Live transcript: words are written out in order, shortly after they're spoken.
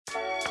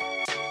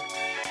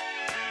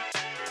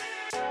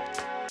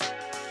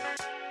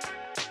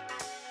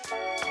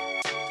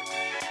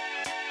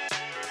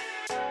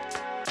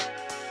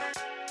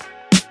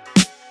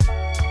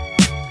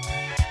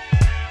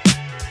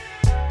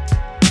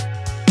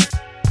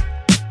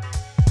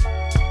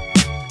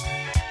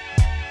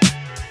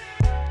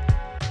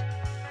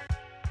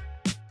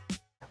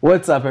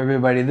What's up,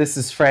 everybody? This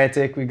is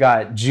Frantic. We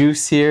got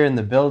Juice here in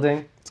the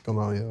building, What's going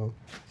on, yo?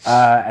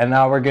 and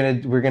now we're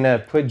gonna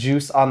put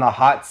Juice on the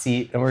hot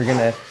seat, and we're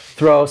gonna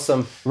throw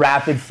some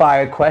rapid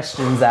fire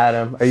questions at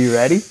him. Are you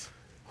ready?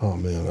 Oh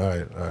man, all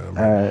right, I'm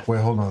ready. right.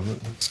 Wait, hold on.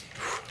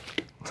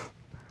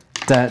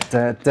 Da,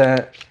 da,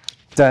 da,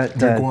 da,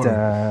 da,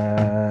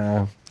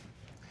 da.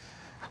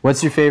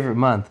 What's your favorite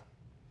month?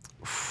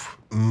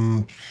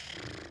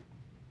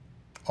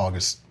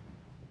 August.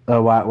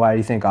 Why do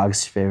you think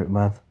August is your favorite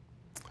month?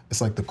 It's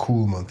like the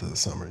cool month of the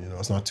summer, you know?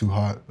 It's not too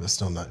hot, but it's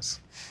still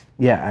nice.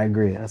 Yeah, I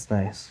agree. That's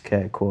nice.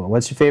 Okay, cool.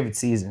 What's your favorite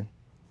season?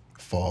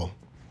 Fall,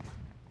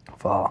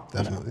 Fall.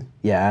 definitely.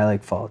 Yeah, I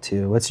like fall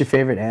too. What's your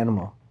favorite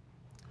animal?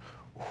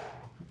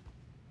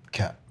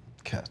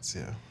 Cats,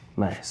 yeah.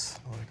 Nice.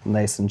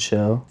 Nice and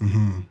chill.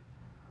 Mm-hmm.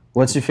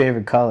 What's your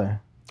favorite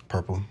color?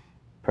 Purple,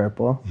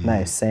 Purple? Mm-hmm.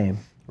 Nice, same.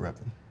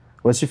 reppin'.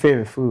 What's your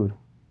favorite food?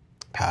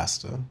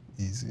 Pasta,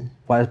 easy.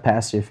 Why is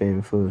pasta your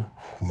favorite food?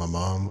 My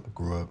mom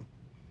grew up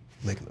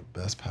making the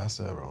best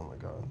pasta ever. Oh my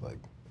God. Like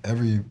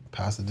every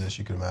pasta dish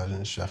you could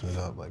imagine, chefing it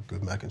up, like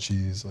good mac and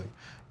cheese, like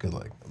good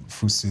like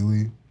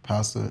fusilli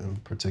pasta in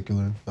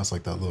particular. That's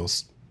like that little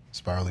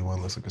spirally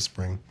one, looks like a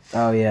spring.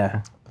 Oh,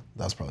 yeah.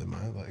 That's probably my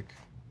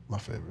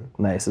favorite.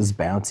 Nice. It's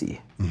bouncy.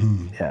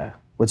 Mm-hmm. Yeah.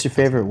 What's your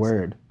favorite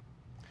word?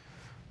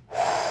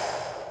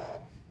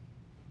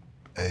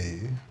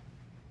 A.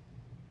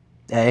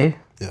 A?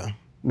 Yeah.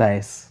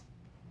 Nice.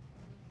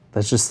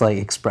 That's just like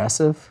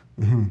expressive?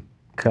 Mm-hmm.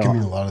 Cool. It can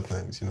mean a lot of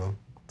things, you know?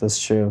 That's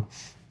true.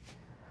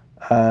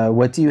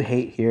 What do you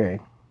hate hearing?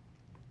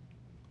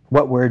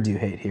 What word do you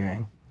hate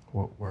hearing?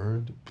 What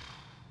word?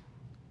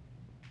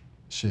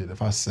 Shit,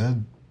 if I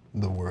said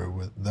the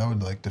word, that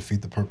would like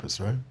defeat the purpose,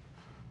 right?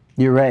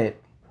 You're right.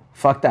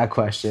 Fuck that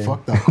question.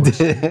 Fuck that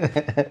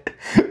question.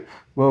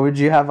 What would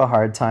you have a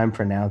hard time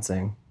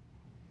pronouncing?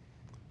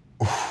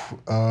 I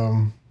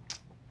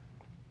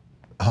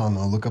don't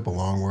know, look up a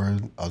long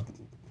word.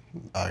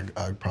 I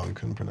probably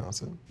couldn't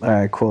pronounce it. All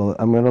right, cool.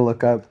 I'm gonna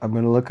look up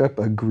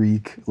a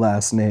Greek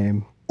last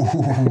name.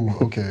 Ooh,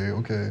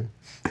 okay.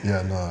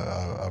 Yeah, no,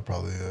 I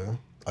probably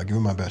I'll give it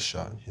my best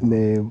shot. You know?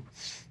 Name.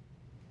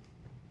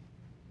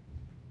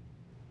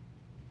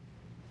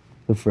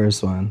 The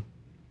first one.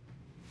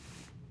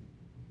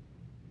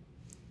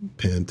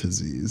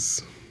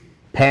 Pantasies.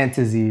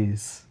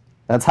 Pantasies.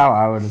 That's how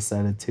I would have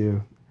said it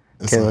too.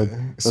 It's Okay, like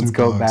let's Snoop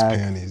go Dogg's back.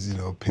 panties, you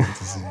know,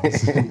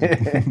 pantasies.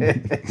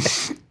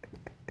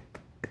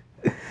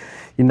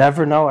 You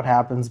never know what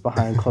happens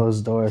behind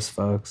closed doors,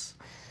 folks.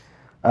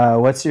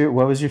 What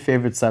was your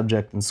favorite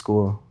subject in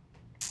school?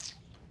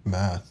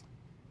 Math.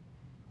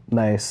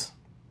 Nice.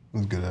 I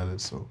was good at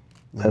it, so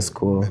That's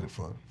cool. Made it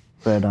fun.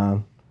 Right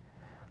on.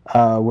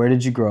 Where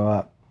did you grow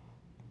up?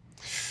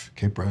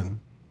 Cape Breton.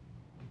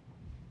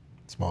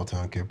 Small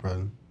town Cape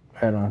Breton.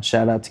 Right on.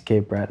 Shout out to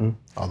Cape Breton.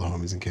 All the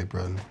homies in Cape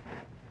Breton.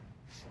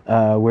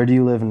 Where do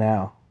you live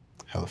now?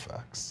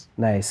 Halifax.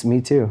 Nice.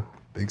 Me too.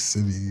 Big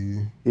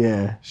city.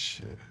 Yeah.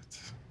 Shit.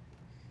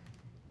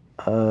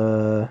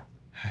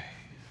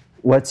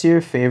 What's your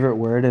favorite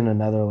word in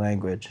another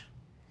language?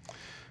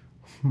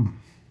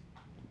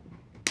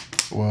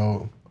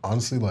 Well,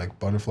 honestly, like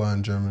butterfly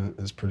in German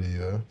is pretty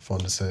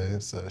fun to say.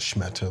 It's a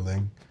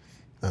Schmetterling.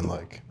 And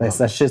like... Nice.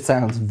 That shit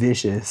sounds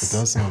vicious. It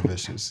does sound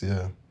vicious,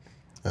 yeah.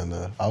 And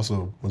I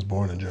also was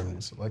born in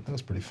Germany, so like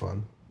that's pretty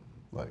fun.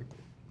 Like,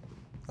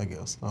 I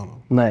guess, I don't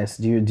know. Nice.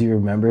 Do you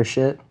remember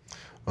shit?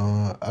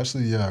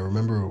 Actually, yeah, I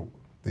remember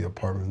the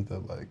apartment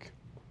that like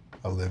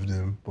I lived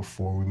in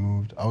before we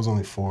moved. I was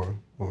only 4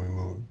 when we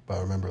moved, but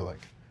I remember like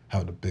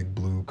having a big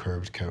blue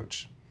curved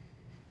couch,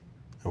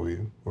 and we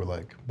were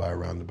like by a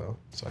roundabout,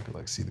 so I could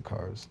like see the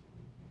cars.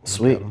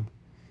 Sweet.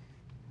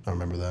 I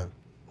remember that.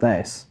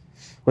 Nice.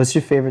 What's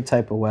your favorite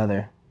type of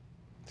weather?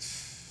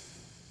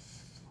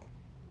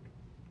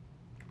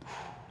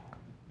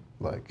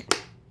 Like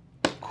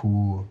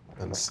cool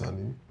and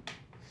sunny.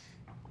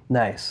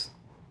 Nice.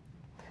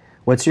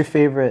 What's your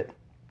favorite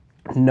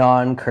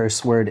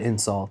non-curse word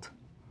insult?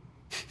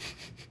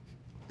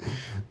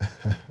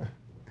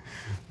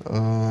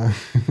 Damn,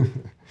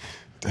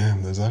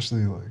 there's a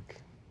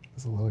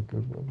lot of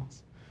good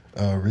ones.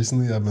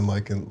 Recently I've been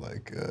liking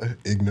like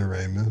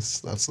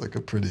ignoramus. That's like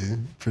a pretty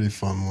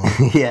fun one.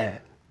 Yeah.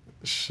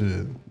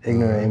 Shit.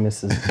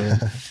 Ignoramus is good.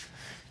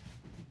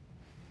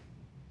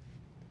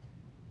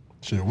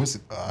 Shit, what's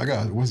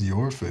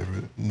your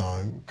favorite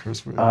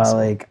non-curse word?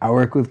 Like I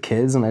work with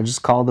kids and I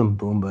just call them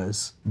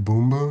Boombas.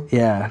 Boomba?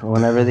 Yeah,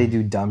 whenever they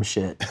do dumb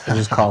shit, I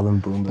just call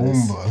them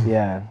Boombas. Boomba.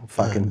 Yeah,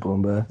 fucking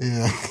Boomba.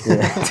 Yeah.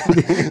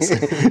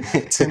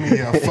 Yeah. Timmy,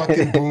 a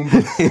fucking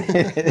Boomba.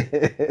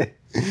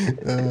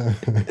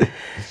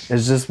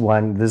 There's just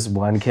this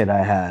one kid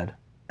I had,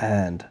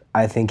 and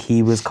I think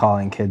he was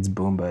calling kids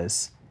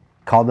Boombas.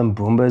 Called them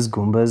Boombas,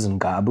 Goombas,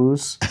 and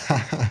Gabus.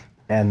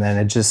 And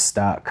then it just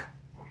stuck.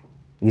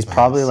 He's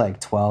probably like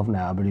 12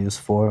 now, but he was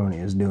 4 when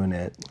he was doing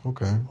it.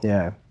 Okay.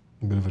 Yeah.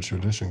 A bit of a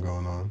tradition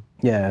going on.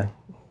 Yeah.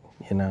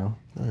 you know?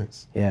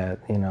 Nice. Yeah,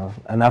 you know,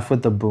 enough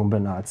with the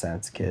Boomba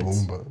nonsense,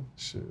 kids. Boomba.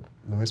 Shit.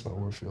 That makes my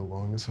word feel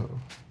long as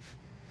hell.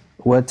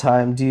 What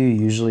time do you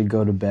usually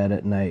go to bed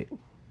at night?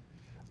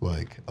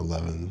 Like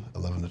 11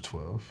 to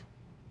 12.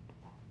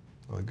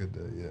 On a good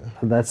day, yeah.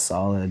 That's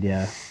solid,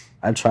 yeah.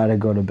 I try to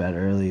go to bed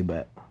early,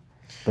 but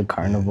the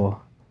carnival.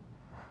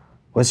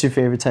 What's your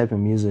favorite type of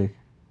music?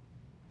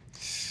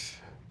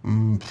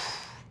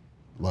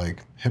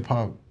 Like hip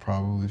hop,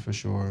 probably for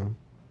sure.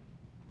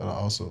 But I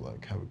also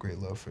like have a great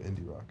love for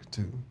indie rock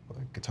too,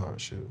 like guitar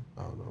and shit.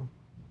 I don't know.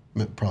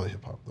 Probably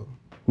hip hop though.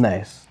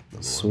 Nice,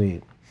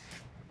 sweet.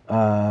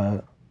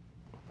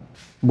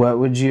 What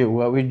would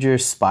your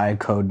spy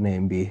code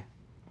name be?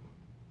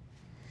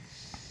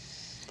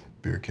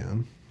 Beer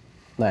can.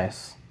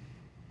 Nice.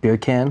 Beer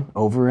can,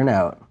 over and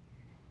out.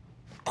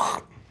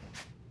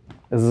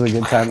 This is a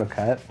good time to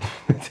cut.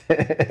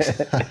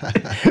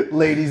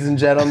 Ladies and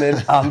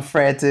gentlemen, I'm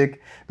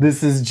Frantic.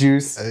 This is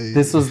Juice. Hey.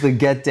 This was the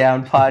Get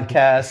Down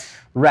podcast.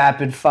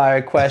 Rapid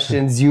fire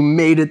questions. You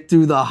made it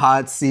through the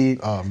hot seat.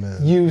 Oh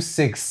man. You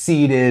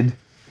succeeded.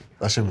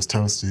 That shit was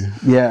toasty.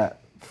 Yeah.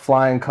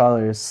 Flying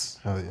colors.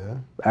 Hell yeah.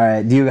 All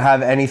right. Do you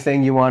have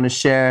anything you want to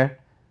share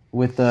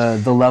with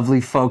the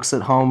lovely folks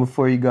at home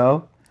before you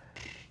go?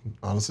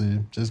 Honestly,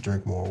 just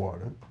drink more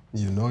water.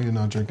 You know you're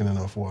not drinking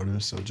enough water,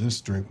 so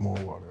just drink more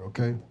water,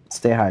 okay?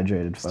 Stay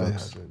hydrated, Stay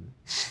folks. hydrated.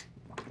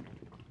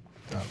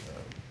 Not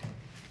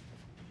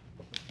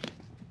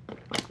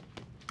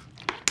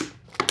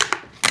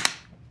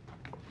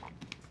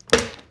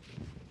bad.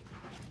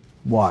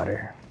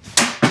 Water.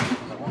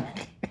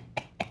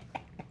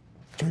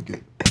 Drink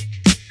it.